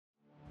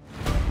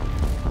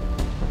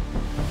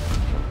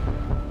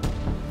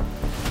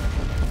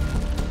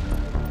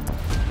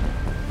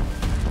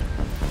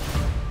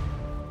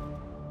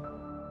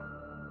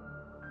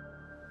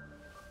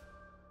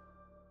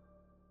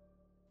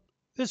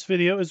This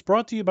video is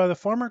brought to you by the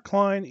Farmer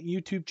Klein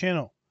YouTube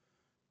channel.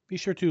 Be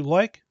sure to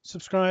like,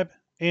 subscribe,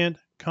 and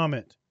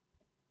comment.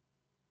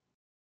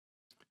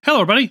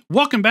 Hello everybody,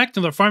 welcome back to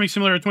the Farming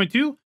Simulator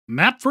 22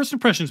 Map First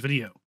Impressions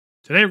video.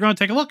 Today we're going to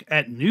take a look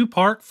at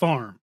Newpark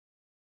Farm.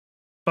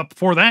 But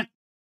before that,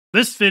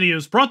 this video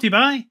is brought to you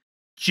by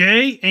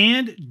Jay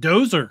and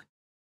Dozer.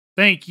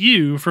 Thank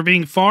you for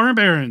being farm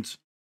barons.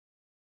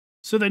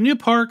 So the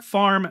Newpark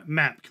Farm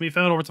map can be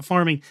found over at the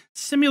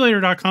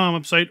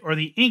farmingsimulator.com website or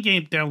the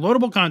in-game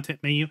downloadable content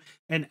menu.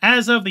 And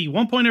as of the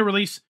 1.0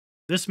 release,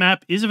 this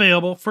map is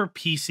available for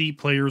PC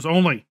players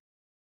only.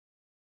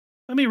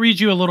 Let me read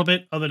you a little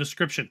bit of the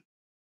description.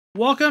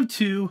 Welcome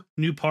to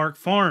Newpark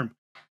Farm.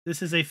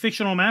 This is a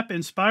fictional map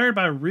inspired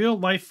by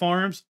real-life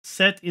farms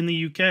set in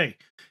the UK.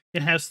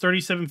 It has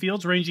 37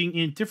 fields ranging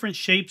in different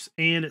shapes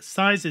and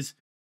sizes.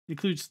 It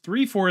includes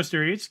 3 forest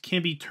areas,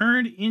 can be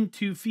turned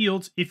into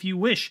fields if you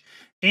wish,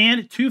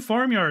 and 2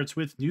 farmyards,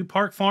 with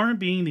Newpark Farm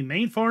being the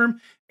main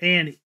farm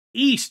and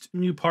East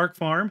Newpark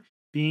Farm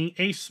being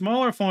a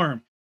smaller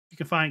farm. You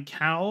can find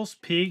cows,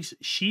 pigs,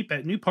 sheep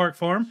at Newpark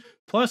Farm,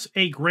 plus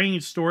a grain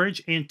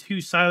storage and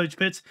 2 silage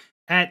pits.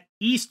 At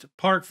East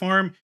Park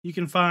Farm, you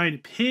can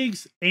find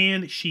pigs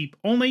and sheep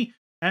only,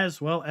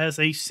 as well as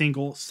a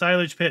single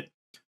silage pit.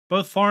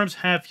 Both farms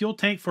have fuel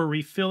tank for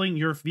refilling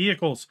your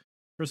vehicles.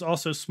 There's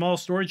also a small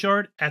storage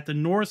yard at the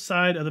north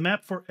side of the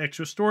map for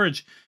extra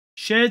storage.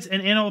 Sheds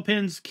and animal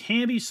pens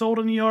can be sold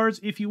in the yards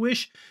if you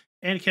wish,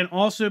 and can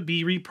also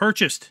be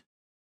repurchased.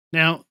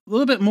 Now, a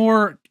little bit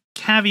more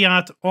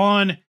caveat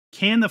on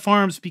can the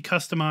farms be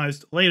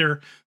customized later,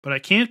 but I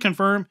can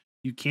confirm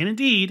you can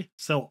indeed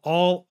sell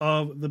all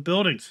of the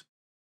buildings.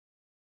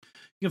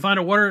 You can find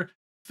a water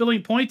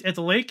filling point at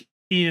the lake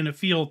in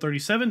field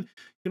 37.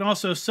 You can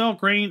also sell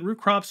grain, root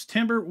crops,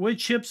 timber, wood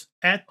chips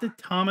at the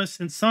Thomas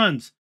 &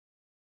 Sons.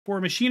 For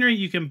machinery,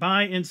 you can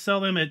buy and sell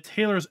them at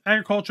Taylor's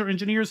Agricultural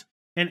Engineers,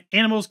 and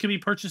animals can be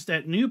purchased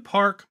at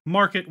Newpark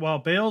Market, while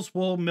bales,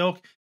 wool, milk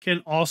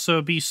can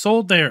also be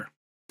sold there.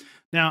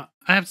 Now,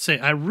 I have to say,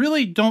 I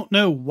really don't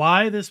know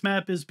why this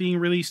map is being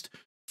released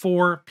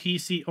for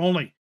PC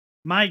only.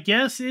 My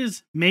guess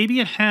is maybe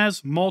it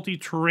has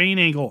multi-terrain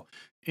angle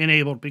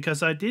enabled,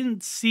 because I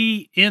didn't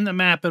see in the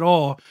map at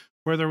all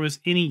where there was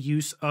any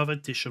use of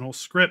additional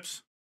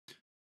scripts.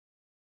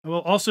 I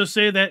will also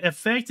say that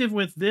effective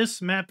with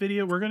this map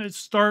video, we're going to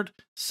start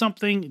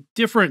something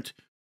different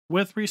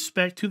with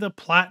respect to the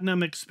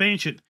Platinum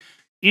expansion.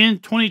 In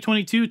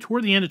 2022,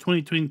 toward the end of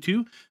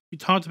 2022, we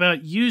talked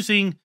about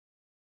using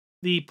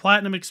the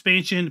Platinum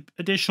expansion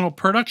additional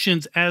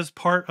productions as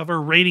part of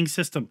our rating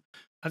system.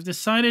 I've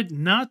decided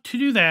not to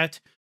do that,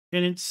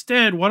 and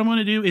instead what I'm going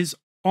to do is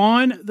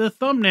on the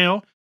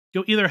thumbnail,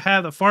 you'll either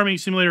have the Farming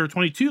Simulator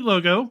 22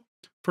 logo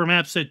for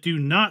maps that do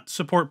not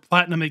support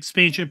Platinum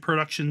expansion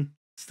production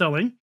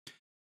selling,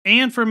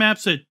 and for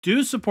maps that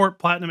do support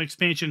Platinum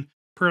expansion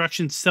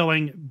production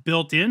selling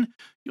built in,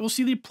 you'll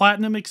see the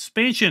Platinum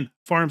expansion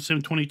Farm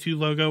Sim 22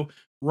 logo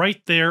right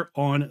there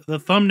on the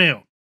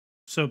thumbnail.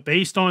 So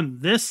based on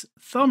this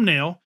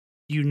thumbnail,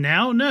 you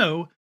now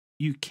know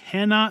you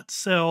cannot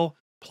sell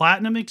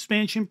Platinum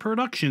expansion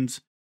productions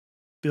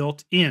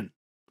built in.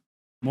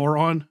 More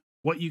on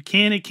what you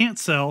can and can't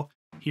sell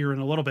here in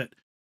a little bit.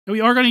 And we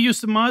are going to use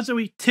some mods that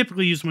we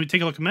typically use when we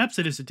take a look at maps.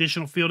 It is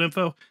additional field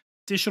info,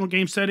 additional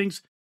game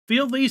settings,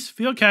 field lease,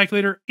 field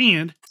calculator,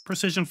 and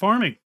precision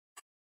farming.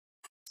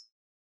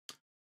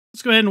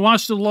 Let's go ahead and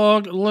watch the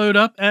log load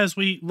up as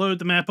we load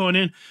the map on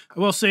in. I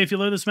will say, if you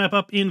load this map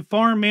up in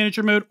farm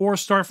manager mode or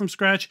start from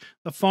scratch,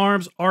 the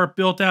farms are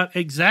built out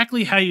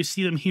exactly how you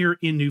see them here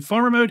in new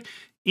farmer mode.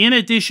 In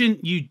addition,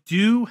 you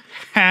do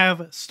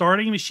have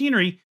starting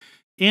machinery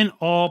in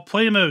all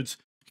play modes,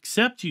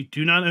 except you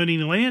do not own any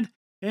land,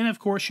 and of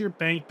course your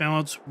bank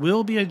balance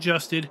will be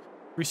adjusted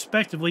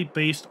respectively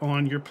based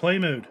on your play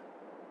mode.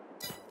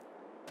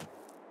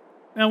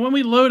 Now, when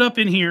we load up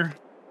in here,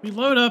 we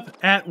load up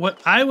at what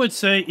I would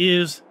say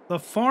is the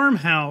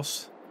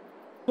farmhouse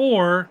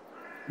for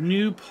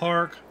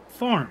Newpark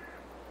Farm.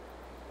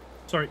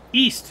 Sorry,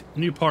 East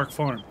Newpark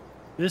Farm.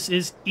 This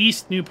is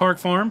East Newpark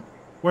Farm,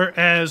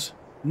 whereas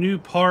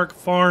Newpark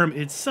Farm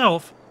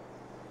itself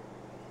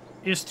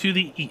is to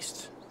the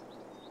east.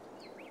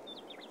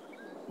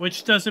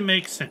 Which doesn't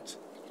make sense,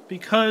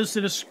 because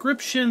the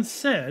description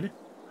said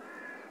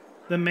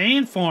the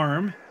main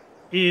farm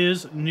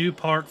is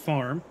Newpark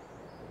Farm,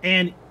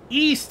 and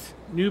East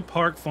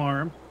Newpark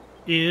Farm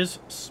is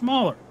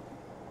smaller.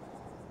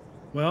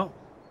 Well,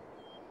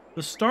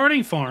 the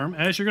starting farm,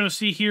 as you're going to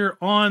see here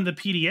on the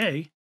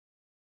PDA,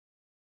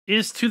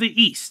 is to the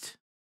east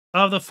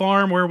of the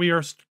farm where we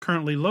are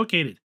currently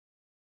located.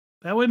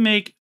 That would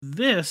make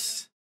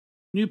this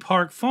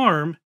Newpark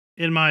Farm,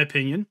 in my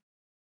opinion,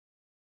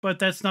 but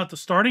that's not the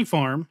starting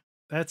farm.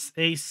 That's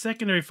a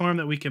secondary farm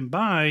that we can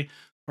buy.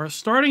 Our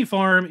starting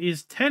farm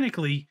is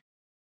technically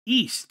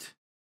East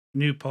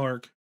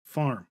Newpark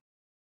Farm.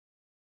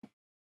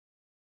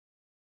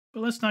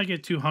 But let's not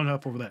get too hung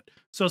up over that.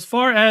 So as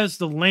far as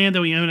the land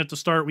that we own at the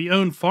start, we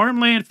own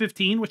farmland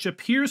 15, which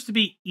appears to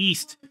be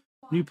East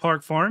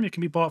Newpark Farm. It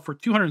can be bought for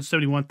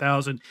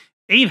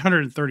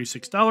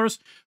 $271,836.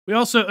 We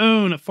also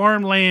own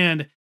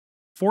farmland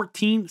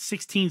 14,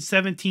 16,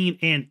 17,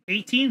 and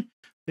 18.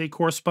 They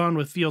correspond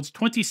with fields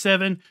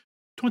 27,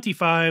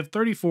 25,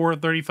 34,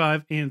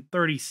 35, and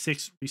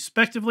 36,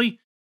 respectively.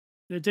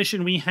 In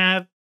addition, we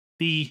have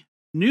the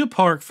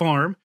Newpark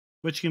Farm,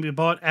 which can be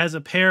bought as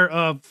a pair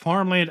of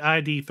Farmland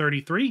ID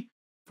 33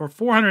 for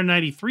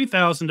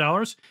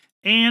 $493,000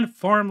 and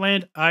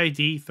Farmland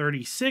ID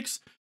 36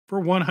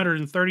 for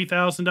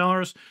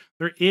 $130,000.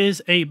 There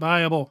is a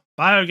viable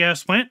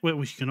biogas plant,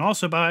 which you can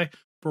also buy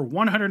for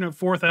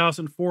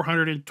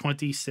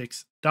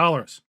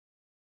 $104,426.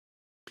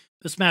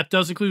 This map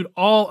does include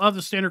all of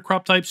the standard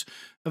crop types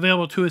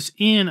available to us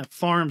in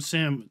Farm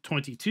Sim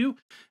 22.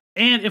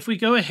 And if we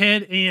go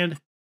ahead and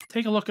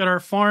take a look at our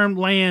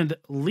farmland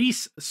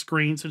lease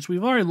screen, since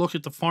we've already looked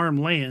at the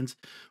farmlands,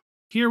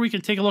 here we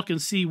can take a look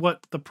and see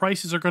what the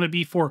prices are going to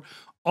be for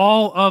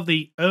all of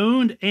the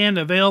owned and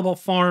available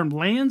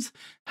farmlands,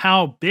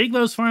 how big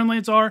those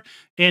farmlands are,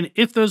 and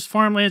if those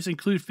farmlands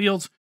include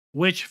fields,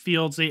 which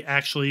fields they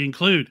actually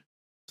include.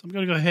 So I'm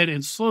going to go ahead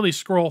and slowly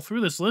scroll through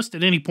this list.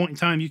 At any point in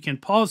time, you can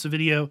pause the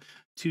video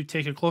to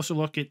take a closer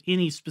look at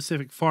any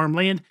specific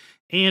farmland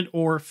and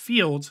or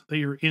fields that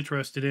you're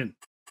interested in.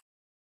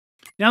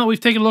 Now that we've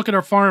taken a look at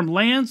our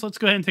farmlands, let's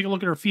go ahead and take a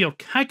look at our field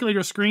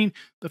calculator screen.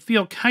 The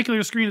field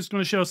calculator screen is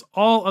going to show us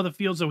all of the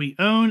fields that we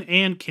own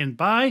and can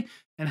buy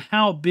and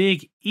how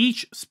big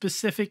each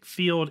specific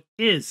field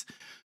is.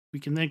 We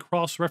can then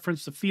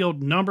cross-reference the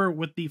field number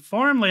with the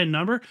farmland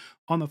number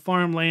on the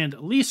farmland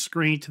lease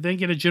screen to then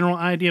get a general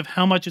idea of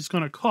how much it's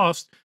going to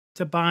cost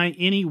to buy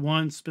any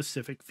one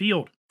specific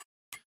field.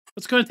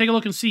 Let's go ahead and take a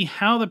look and see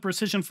how the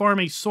precision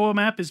farming soil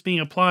map is being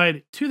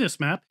applied to this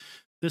map.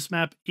 This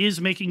map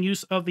is making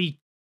use of the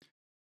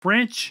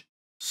branch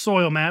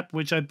soil map,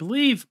 which I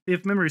believe,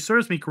 if memory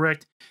serves me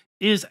correct,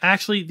 is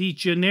actually the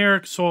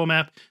generic soil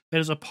map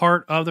that is a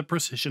part of the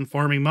precision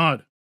farming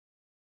mod.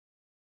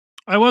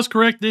 I was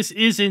correct. This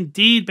is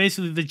indeed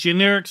basically the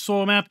generic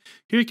soil map.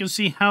 Here you can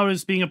see how it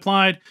is being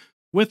applied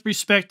with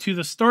respect to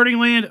the starting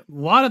land. A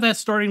lot of that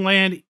starting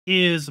land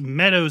is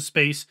meadow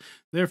space.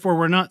 Therefore,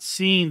 we're not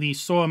seeing the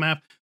soil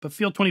map, but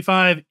field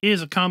 25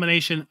 is a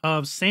combination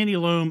of sandy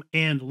loam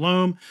and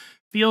loam.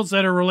 Fields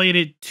that are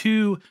related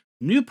to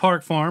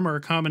Newpark Farm are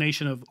a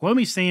combination of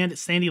loamy sand,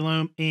 sandy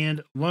loam,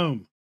 and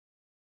loam.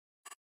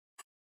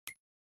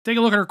 Take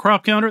a look at our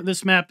crop counter.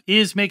 This map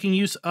is making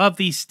use of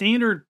the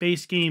standard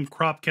base game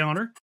crop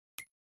counter.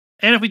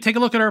 And if we take a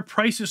look at our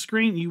prices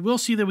screen, you will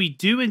see that we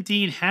do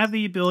indeed have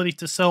the ability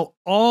to sell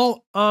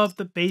all of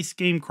the base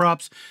game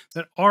crops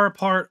that are a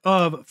part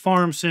of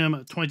Farm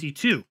Sim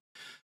 22.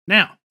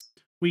 Now,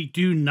 we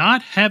do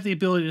not have the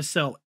ability to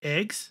sell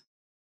eggs.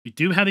 We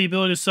do have the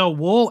ability to sell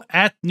wool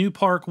at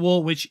Newpark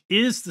Wool, which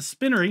is the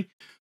spinnery.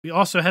 We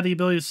also have the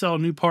ability to sell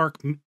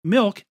Newpark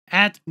milk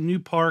at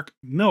Newpark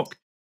Milk.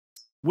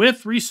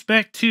 With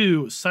respect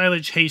to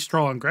silage, hay,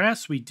 straw, and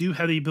grass, we do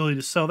have the ability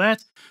to sell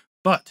that.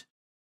 But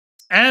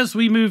as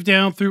we move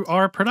down through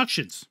our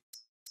productions,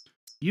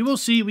 you will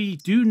see we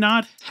do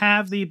not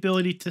have the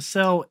ability to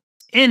sell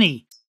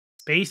any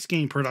base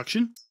game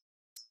production.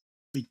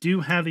 We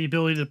do have the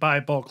ability to buy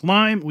bulk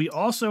lime. We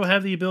also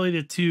have the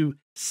ability to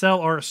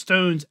sell our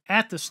stones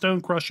at the Stone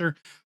Crusher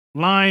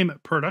lime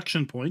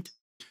production point.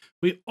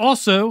 We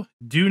also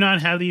do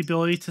not have the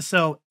ability to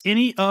sell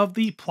any of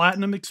the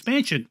platinum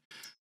expansion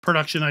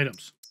production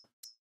items.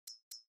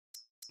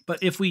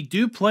 But if we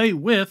do play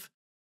with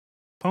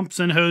pumps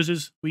and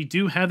hoses, we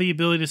do have the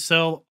ability to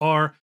sell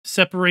our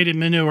separated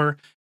manure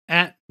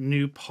at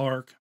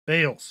Newpark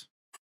Bales.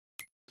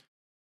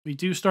 We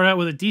do start out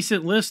with a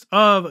decent list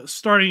of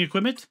starting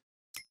equipment.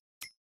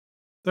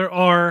 There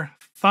are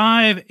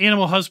 5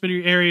 animal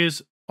husbandry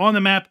areas on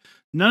the map.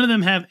 None of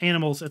them have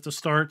animals at the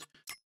start.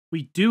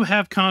 We do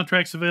have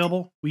contracts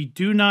available. We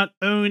do not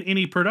own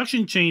any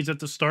production chains at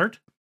the start.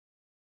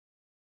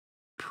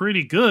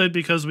 Pretty good,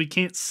 because we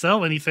can't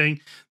sell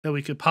anything that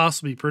we could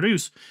possibly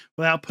produce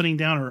without putting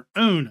down our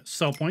own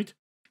sell point.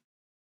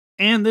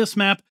 And this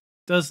map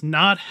does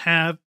not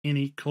have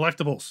any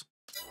collectibles.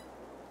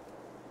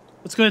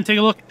 Let's go ahead and take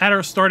a look at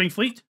our starting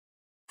fleet.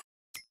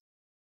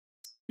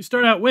 We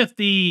start out with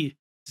the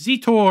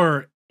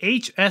Zetor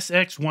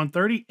HSX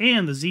 130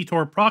 and the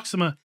Zetor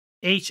Proxima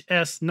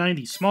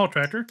HS90 small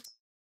tractor.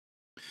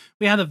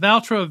 We have the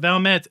Valtra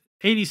Valmet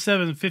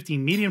 8750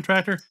 medium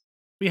tractor.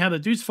 We have the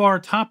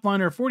Dudesfar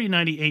Topliner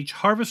 4090H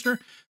harvester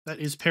that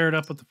is paired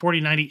up with the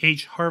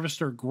 4090H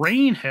harvester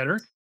grain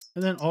header,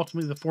 and then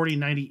ultimately the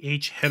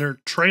 4090H header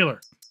trailer.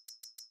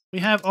 We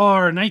have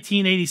our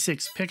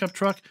 1986 pickup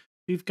truck.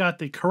 We've got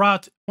the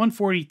Karat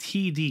 140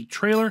 TD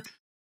trailer.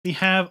 We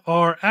have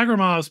our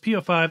Agrimaz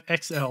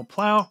P05 XL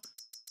plow.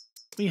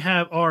 We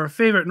have our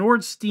favorite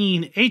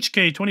Nordstein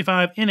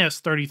HK25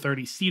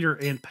 NS3030 seeder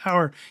and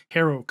power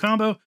harrow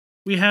combo.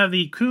 We have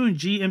the Kuhn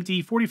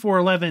GMD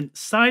 4411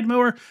 side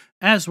mower,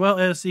 as well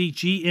as the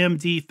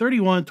GMD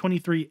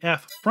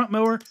 3123F front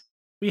mower.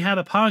 We have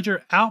a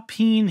Podger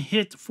Alpine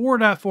Hit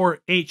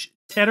 4.4H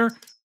tedder.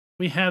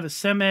 We have the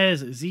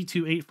Semez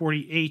Z2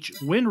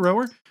 840H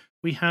windrower.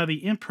 We have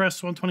the Impress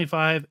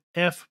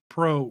 125F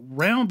Pro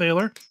round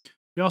baler.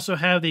 We also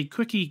have the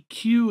Quickie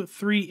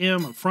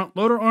Q3M front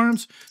loader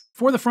arms.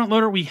 For the front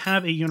loader, we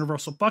have a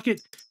universal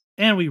bucket,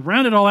 and we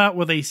round it all out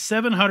with a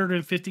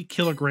 750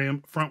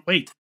 kilogram front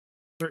weight.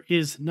 There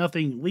is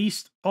nothing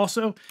leased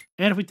also.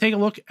 And if we take a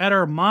look at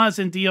our mods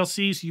and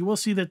DLCs, you will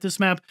see that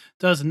this map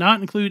does not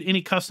include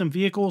any custom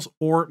vehicles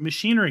or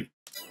machinery.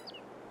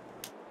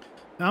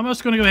 Now I'm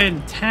just going to go ahead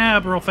and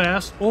tab real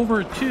fast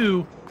over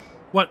to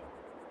what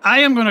I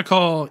am going to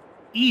call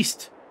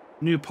East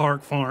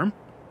Newpark Farm,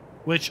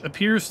 which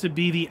appears to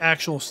be the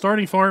actual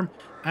starting farm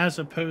as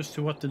opposed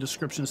to what the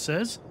description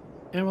says.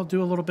 And we'll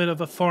do a little bit of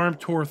a farm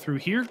tour through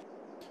here.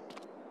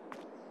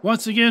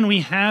 Once again, we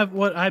have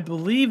what I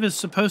believe is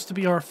supposed to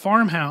be our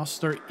farmhouse.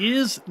 There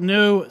is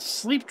no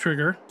sleep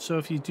trigger, so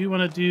if you do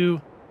want to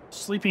do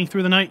sleeping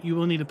through the night, you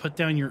will need to put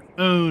down your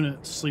own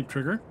sleep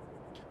trigger.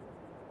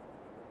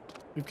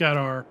 We've got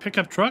our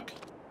pickup truck.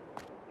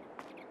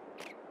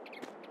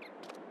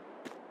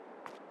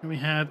 And we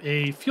have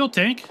a fuel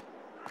tank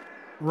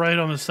right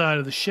on the side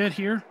of the shed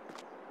here.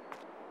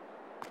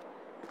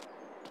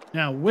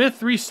 Now,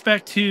 with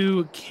respect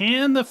to,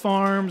 can the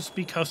farms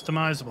be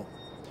customizable?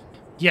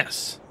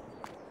 Yes.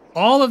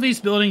 All of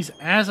these buildings,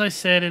 as I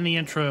said in the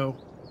intro,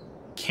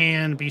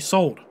 can be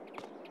sold.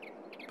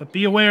 But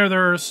be aware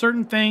there are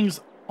certain things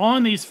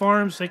on these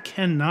farms that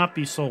cannot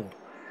be sold.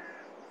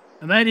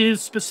 And that is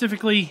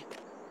specifically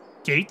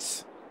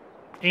gates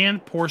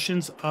and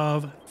portions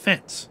of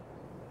fence.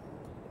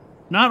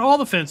 Not all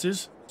the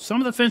fences.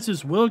 Some of the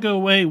fences will go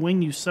away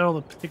when you sell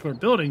the particular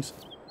buildings,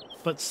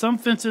 but some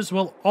fences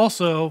will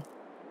also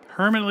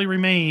permanently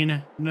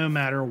remain no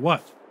matter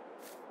what.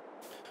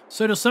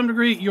 So to some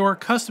degree, your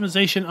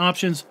customization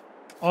options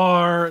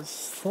are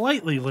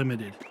slightly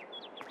limited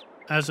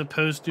as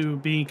opposed to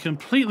being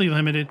completely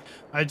limited.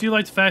 I do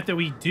like the fact that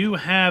we do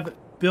have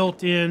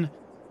built in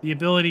the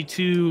ability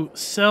to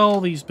sell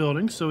these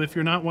buildings. So if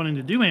you're not wanting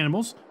to do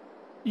animals,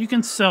 you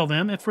can sell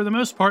them. And for the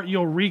most part,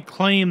 you'll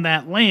reclaim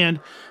that land.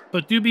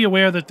 But do be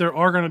aware that there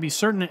are going to be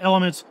certain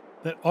elements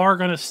that are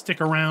going to stick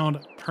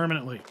around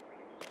permanently.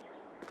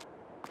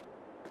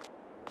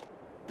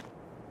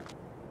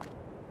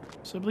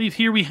 So I believe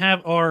here we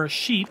have our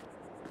sheep.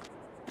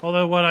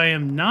 Although what I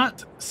am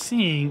not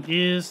seeing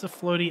is the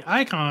floaty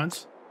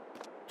icons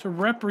to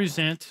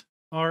represent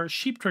our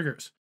sheep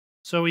triggers.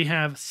 So we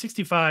have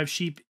 65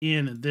 sheep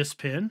in this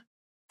pen.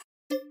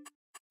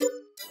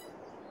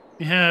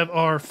 We have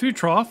our food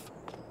trough.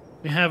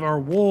 We have our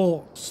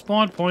wool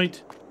spawn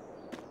point.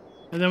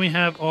 And then we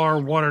have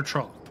our water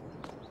trough.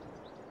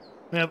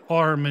 We have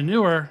our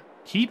manure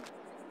heap.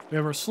 We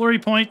have our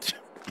slurry point.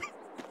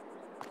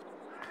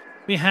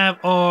 We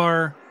have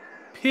our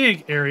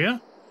pig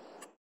area.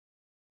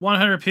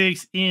 100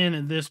 pigs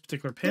in this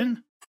particular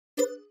pen.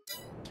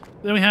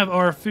 Then we have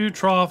our food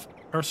trough,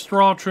 our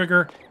straw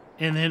trigger,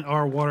 and then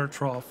our water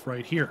trough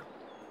right here.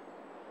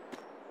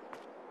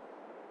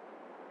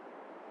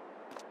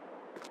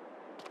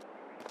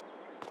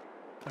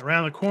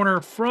 Around the corner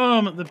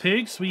from the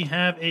pigs, we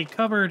have a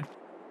covered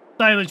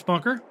silage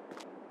bunker.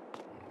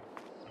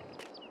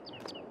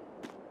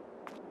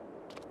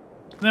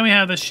 Then we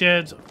have the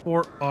sheds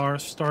for our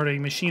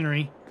starting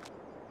machinery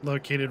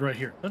located right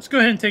here. Let's go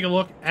ahead and take a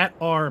look at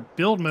our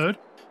build mode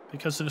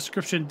because the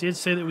description did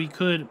say that we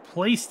could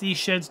place these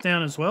sheds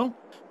down as well.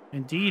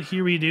 Indeed,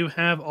 here we do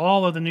have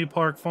all of the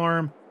Newpark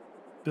Farm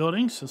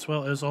buildings as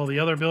well as all the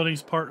other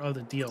buildings part of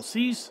the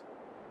DLCs.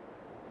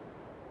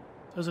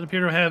 Doesn't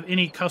appear to have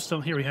any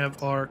custom. Here we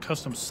have our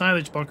custom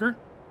silage bunker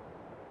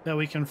that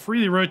we can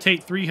freely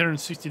rotate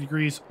 360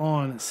 degrees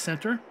on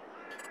center.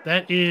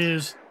 That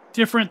is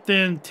different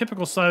than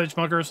typical silage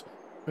bunkers,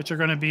 which are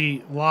going to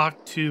be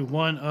locked to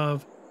one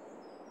of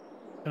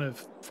kind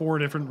of 4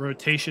 different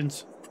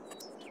rotations.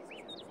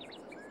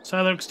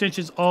 Silo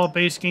extensions, all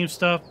base game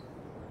stuff.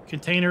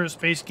 Containers,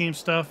 base game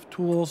stuff,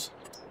 tools,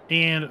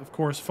 and of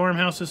course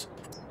farmhouses.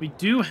 We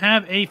do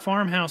have a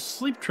farmhouse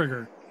sleep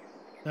trigger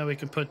that we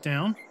can put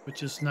down,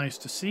 which is nice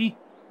to see.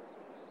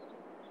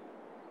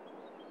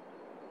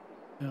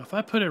 Now if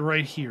I put it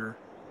right here,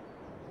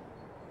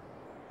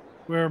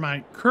 where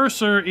my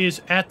cursor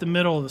is at the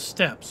middle of the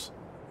steps.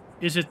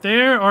 Is it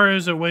there or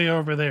is it way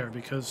over there?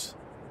 Because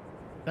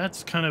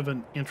that's kind of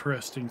an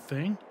interesting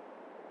thing.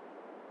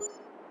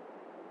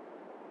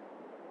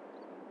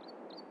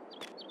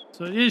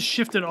 So it is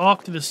shifted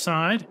off to the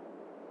side.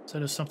 So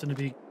that is something to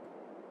be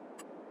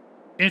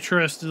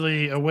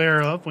interestingly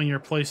aware of when you're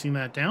placing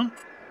that down.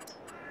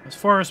 As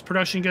far as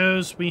production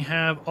goes, we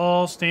have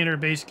all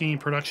standard base game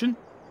production,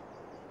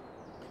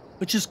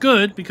 which is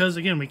good because,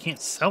 again, we can't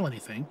sell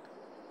anything.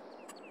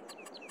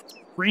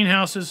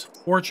 Greenhouses,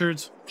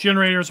 orchards,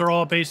 generators are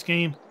all base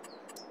game.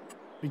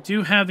 We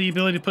do have the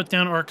ability to put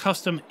down our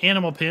custom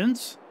animal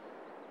pens,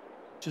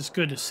 which is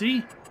good to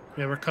see.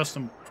 We have our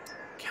custom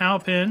cow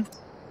pen.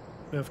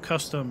 We have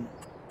custom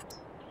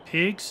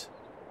pigs,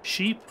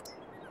 sheep.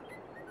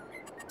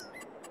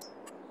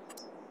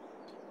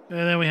 And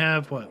then we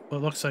have what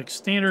looks like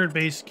standard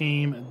base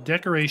game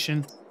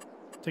decoration.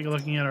 Take a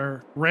looking at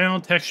our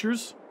ground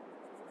textures.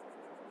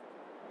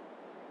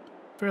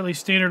 Fairly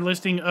standard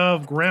listing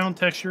of ground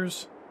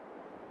textures.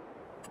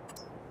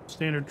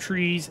 Standard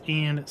trees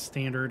and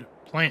standard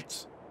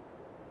plants.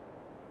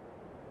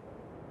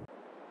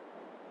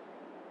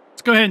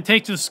 Let's go ahead and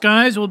take to the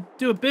skies. We'll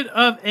do a bit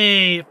of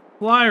a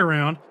fly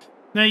around.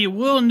 Now you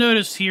will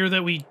notice here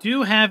that we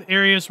do have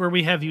areas where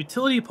we have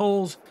utility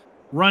poles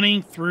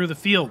running through the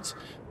fields.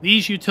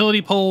 These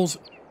utility poles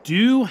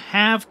do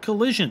have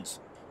collisions.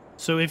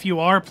 So if you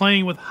are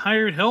playing with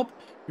hired help,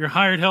 your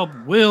hired help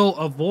will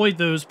avoid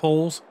those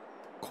poles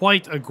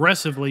quite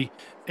aggressively.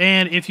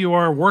 And if you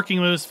are working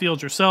with those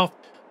fields yourself,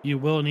 you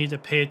will need to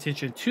pay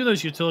attention to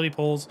those utility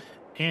poles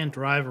and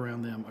drive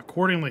around them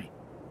accordingly.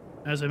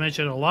 As I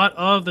mentioned, a lot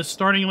of the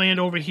starting land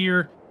over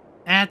here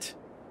at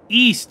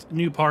East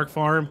Newpark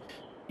Farm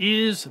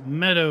is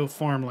meadow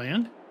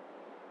farmland.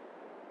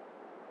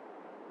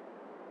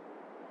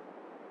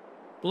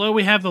 Below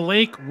we have the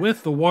lake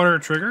with the water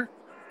trigger,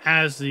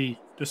 as the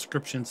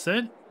description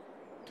said.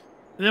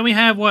 And then we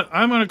have what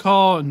I'm going to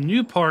call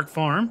Newpark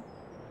Farm.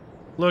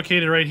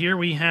 Located right here,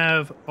 we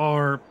have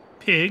our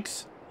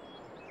pigs.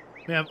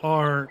 We have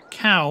our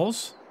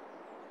cows.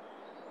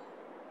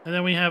 And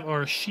then we have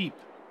our sheep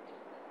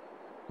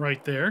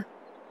right there.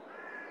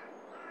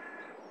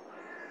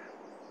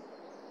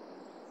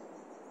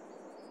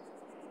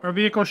 Our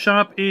vehicle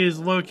shop is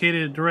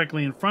located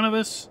directly in front of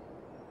us.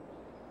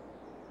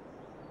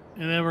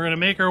 And then we're going to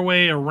make our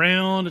way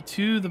around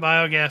to the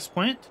biogas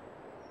plant.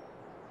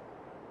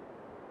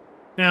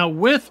 Now,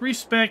 with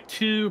respect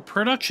to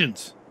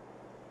productions,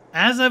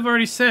 as I've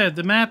already said,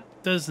 the map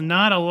does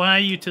not allow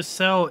you to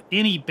sell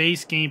any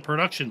base game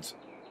productions.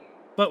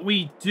 But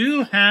we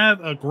do have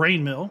a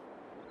grain mill,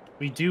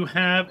 we do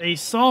have a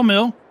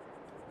sawmill,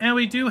 and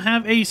we do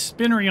have a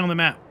spinnery on the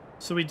map.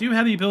 So we do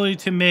have the ability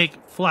to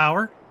make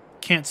flour,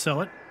 can't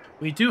sell it.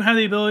 We do have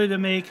the ability to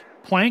make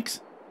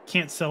planks,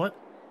 can't sell it.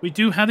 We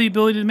do have the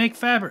ability to make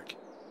fabric.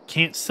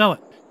 Can't sell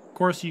it. Of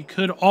course, you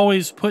could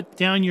always put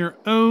down your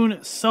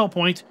own sell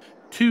point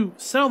to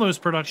sell those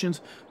productions,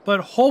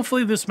 but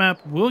hopefully this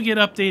map will get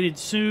updated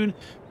soon,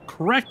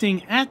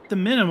 correcting at the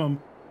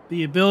minimum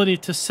the ability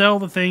to sell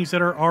the things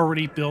that are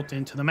already built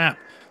into the map.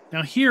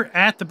 Now here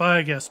at the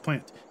biogas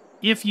plant,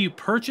 if you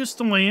purchase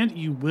the land,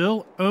 you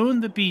will own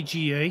the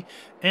BGA,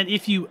 and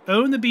if you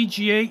own the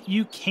BGA,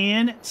 you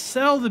can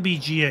sell the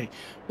BGA,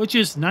 which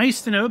is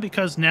nice to know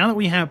because now that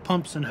we have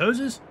pumps and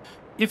hoses,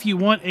 if you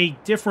want a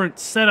different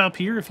setup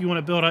here, if you want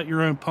to build out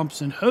your own pumps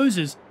and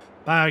hoses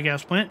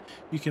biogas plant,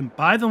 you can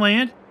buy the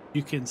land,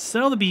 you can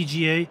sell the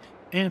BGA,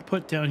 and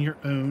put down your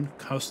own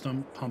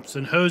custom pumps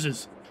and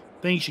hoses.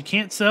 Things you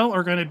can't sell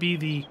are going to be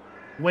the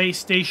weigh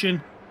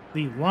station,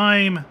 the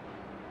lime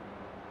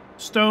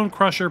stone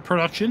crusher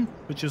production,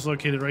 which is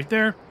located right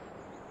there,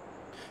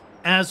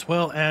 as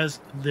well as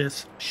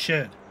this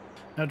shed.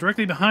 Now,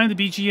 directly behind the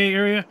BGA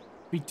area,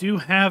 we do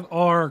have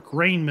our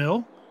grain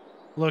mill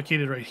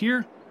located right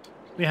here.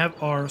 We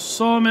have our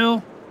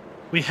sawmill.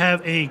 We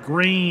have a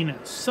grain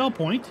sell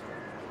point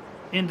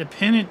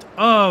independent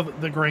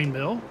of the grain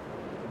mill.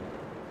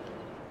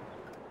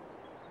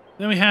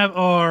 Then we have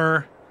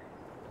our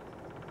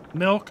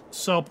milk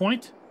sell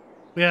point.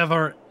 We have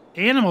our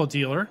animal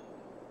dealer.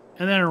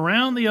 And then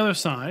around the other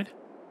side,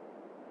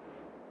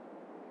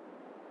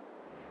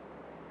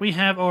 we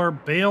have our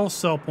bale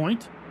sell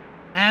point,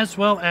 as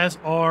well as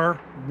our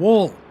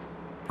wool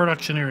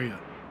production area.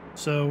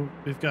 So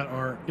we've got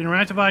our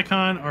interactive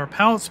icon, our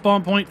pallet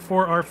spawn point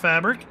for our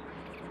fabric.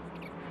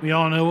 We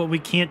all know what we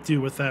can't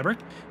do with fabric.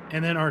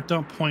 And then our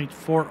dump point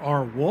for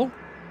our wool.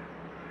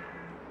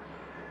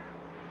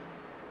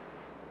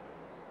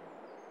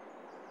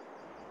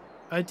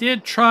 I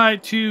did try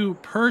to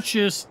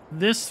purchase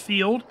this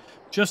field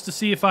just to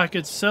see if I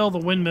could sell the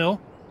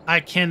windmill. I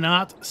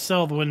cannot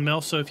sell the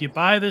windmill, so if you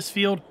buy this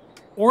field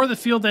or the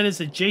field that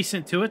is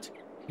adjacent to it,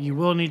 you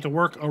will need to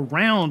work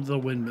around the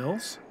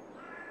windmills.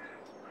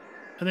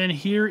 And then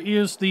here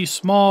is the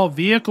small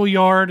vehicle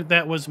yard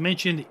that was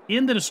mentioned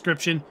in the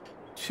description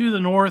to the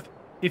north.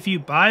 If you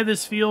buy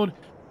this field,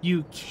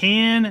 you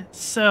can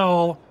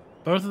sell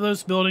both of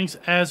those buildings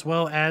as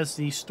well as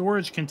the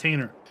storage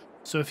container.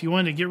 So if you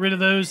wanted to get rid of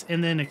those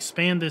and then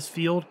expand this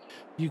field,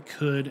 you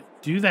could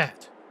do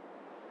that.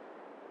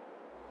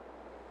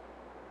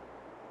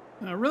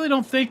 I really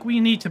don't think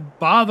we need to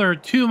bother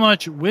too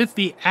much with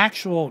the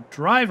actual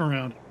drive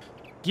around,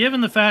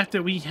 given the fact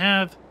that we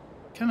have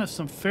kind of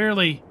some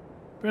fairly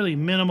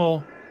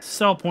minimal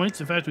sell points.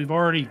 In fact, we've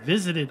already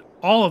visited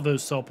all of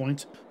those sell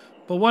points.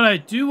 But what I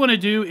do want to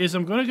do is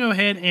I'm going to go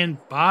ahead and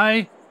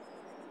buy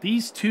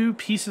these two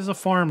pieces of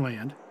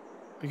farmland,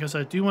 because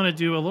I do want to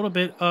do a little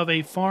bit of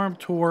a farm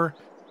tour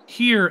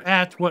here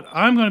at what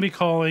I'm going to be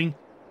calling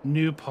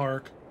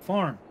Newpark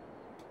Farm.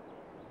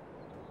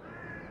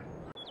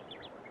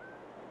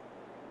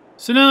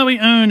 So now that we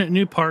own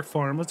Newpark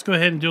Farm, let's go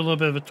ahead and do a little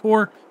bit of a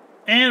tour,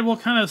 and we'll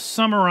kind of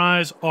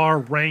summarize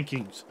our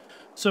rankings.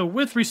 So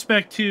with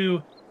respect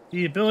to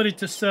the ability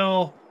to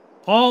sell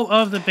all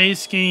of the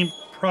base game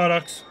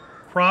products,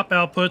 crop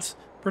outputs,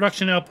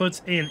 production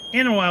outputs, and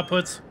animal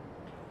outputs,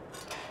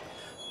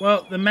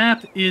 well, the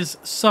map is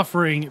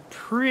suffering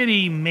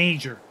pretty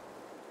major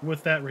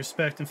with that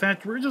respect. In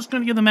fact, we're just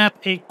going to give the map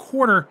a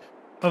quarter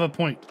of a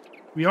point.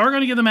 We are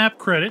going to give the map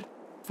credit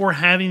for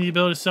having the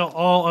ability to sell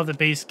all of the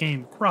base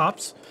game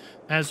crops,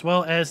 as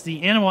well as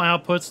the animal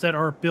outputs that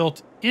are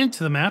built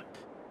into the map,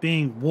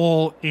 being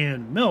wool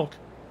and milk.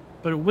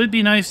 But it would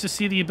be nice to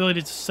see the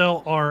ability to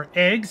sell our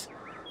eggs,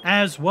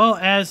 as well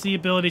as the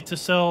ability to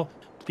sell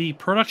the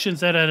productions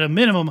that at a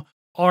minimum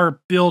are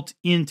built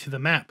into the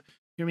map.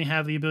 Here we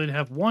have the ability to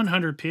have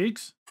 100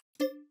 pigs.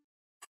 Let's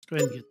go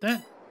ahead and get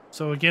that.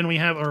 So again, we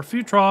have our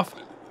food trough.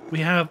 We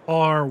have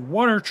our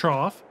water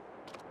trough.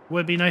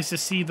 Would be nice to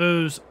see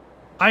those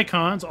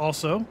icons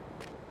also.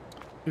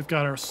 We've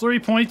got our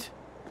slurry point,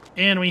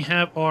 and we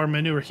have our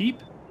manure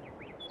heap.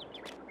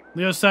 On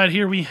the other side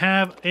here, we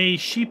have a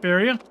sheep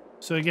area.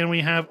 So again,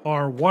 we have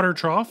our water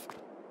trough.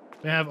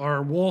 We have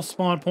our wool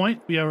spawn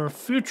point. We have our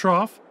food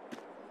trough.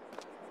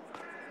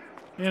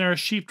 And our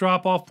sheep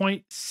drop-off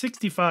point,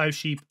 65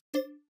 sheep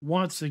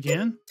once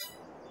again.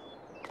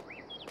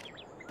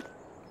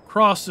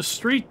 Across the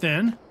street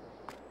then.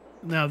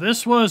 Now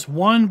this was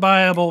one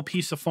viable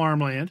piece of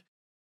farmland.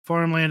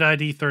 Farmland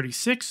ID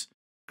 36,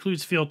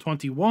 includes field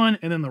 21,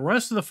 and then the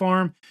rest of the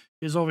farm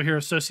is over here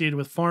associated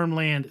with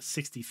farmland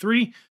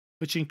 63,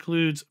 which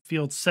includes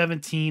field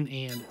 17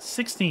 and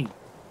 16.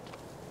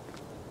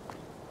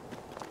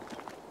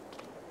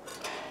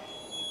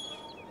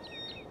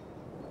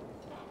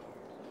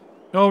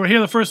 Over here,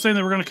 the first thing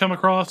that we're going to come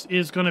across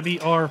is going to be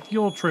our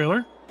fuel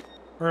trailer,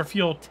 or our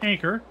fuel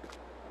tanker.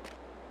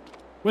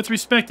 With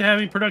respect to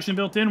having production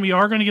built in, we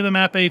are going to give the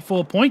map a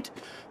full point,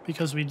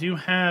 because we do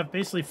have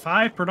basically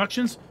 5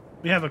 productions.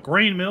 We have a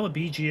grain mill, a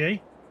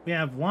BGA. We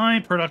have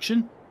lime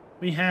production.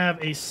 We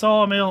have a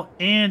sawmill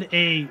and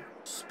a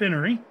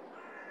spinnery.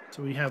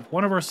 So we have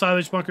one of our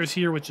silage bunkers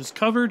here, which is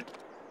covered.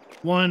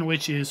 One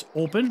which is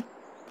open.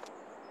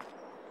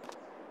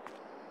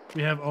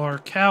 We have our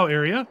cow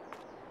area.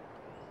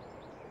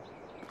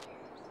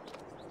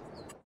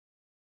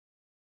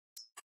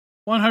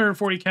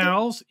 $140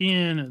 cows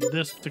in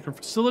this particular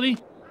facility.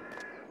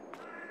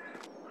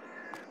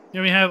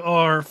 Here we have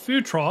our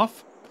food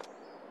trough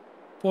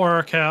for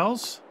our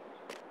cows.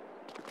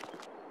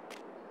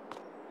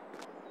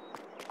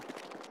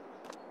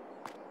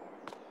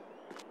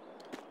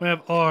 We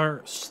have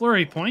our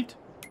slurry point.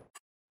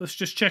 Let's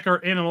just check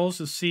our animals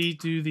to see,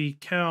 do the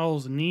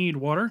cows need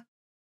water?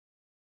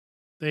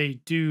 They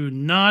do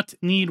not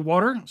need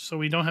water, so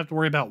we don't have to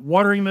worry about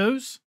watering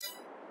those.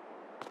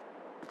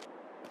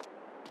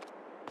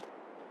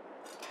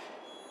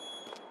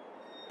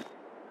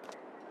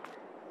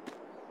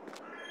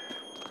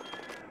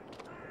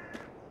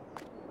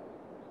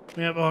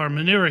 We have our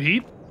manure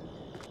heap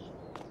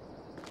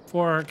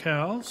for our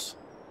cows.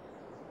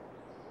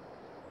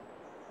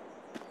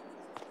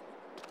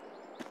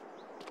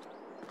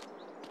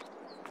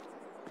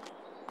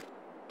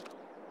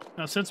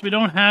 Now, since we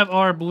don't have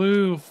our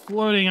blue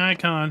floating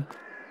icon,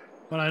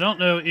 what I don't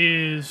know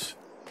is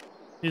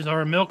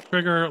our milk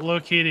trigger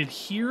located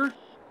here?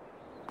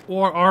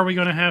 Or are we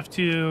going to have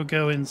to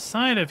go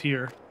inside of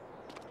here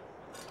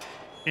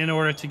in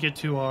order to get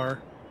to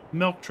our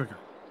milk trigger?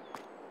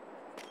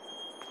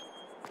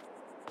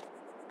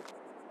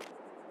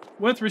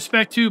 With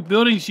respect to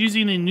buildings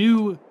using a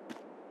new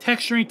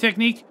texturing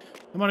technique,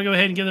 I'm going to go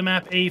ahead and give the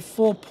map a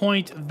full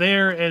point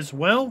there as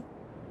well.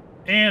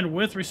 And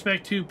with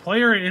respect to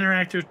player and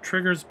interactive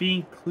triggers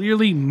being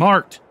clearly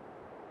marked,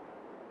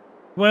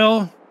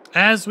 well,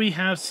 as we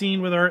have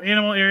seen with our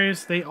animal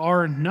areas, they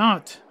are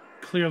not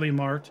clearly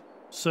marked.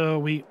 So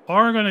we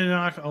are going to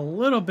knock a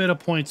little bit of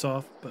points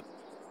off. But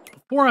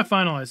before I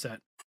finalize that,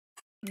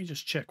 let me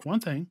just check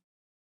one thing.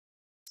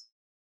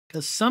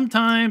 Because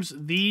sometimes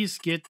these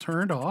get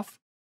turned off.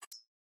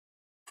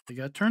 They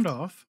got turned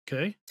off.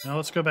 Okay, now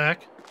let's go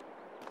back.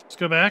 Let's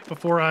go back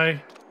before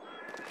I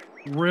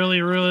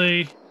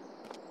really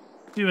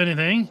do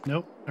anything.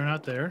 Nope, they're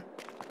not there.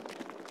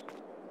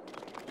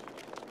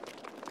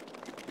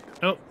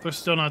 Oh, they're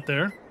still not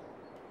there.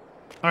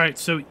 All right,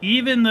 so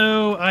even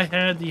though I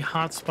had the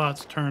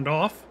hotspots turned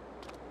off,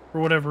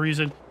 for whatever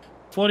reason,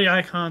 floaty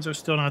icons are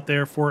still not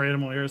there for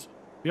animal areas.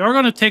 We are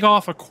going to take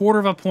off a quarter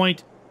of a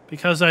point,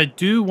 because I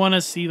do want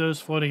to see those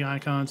floating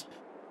icons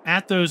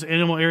at those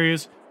animal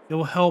areas. It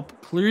will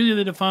help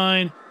clearly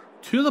define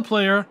to the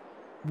player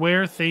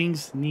where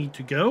things need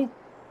to go.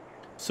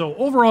 So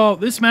overall,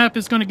 this map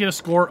is going to get a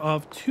score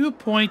of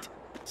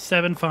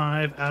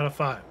 2.75 out of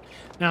 5.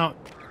 Now,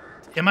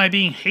 am I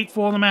being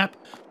hateful on the map?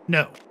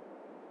 No.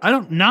 I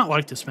don't not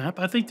like this map.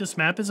 I think this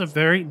map is a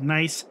very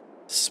nice,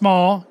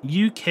 small,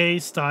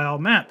 UK-style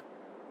map.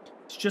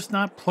 It's just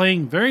not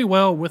playing very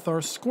well with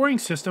our scoring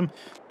system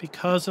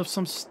because of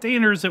some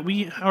standards that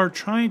we are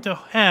trying to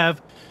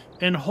have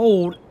and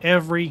hold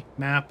every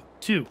map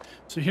to.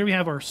 So here we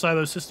have our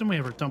silo system. We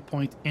have our dump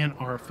point and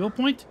our fill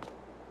point.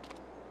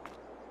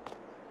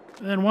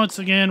 And then once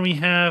again, we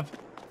have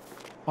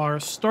our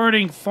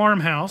starting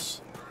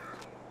farmhouse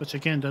which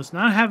again does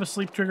not have a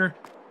sleep trigger,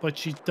 but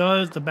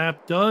the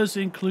map does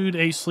include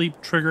a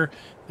sleep trigger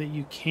that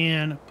you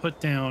can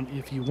put down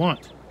if you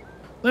want.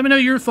 Let me know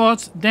your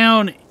thoughts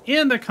down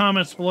in the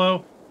comments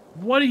below.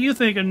 What do you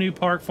think of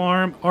Newpark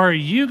Farm? Are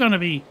you going to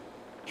be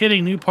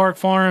hitting Newpark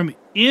Farm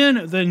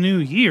in the new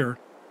year?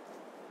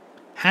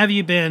 Have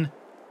you been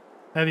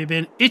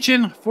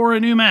itching for a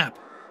new map?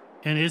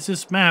 And is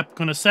this map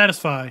going to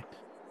satisfy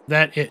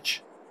that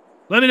itch?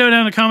 Let me know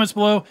down in the comments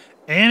below.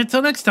 And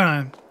until next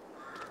time,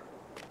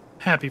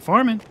 happy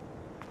farming.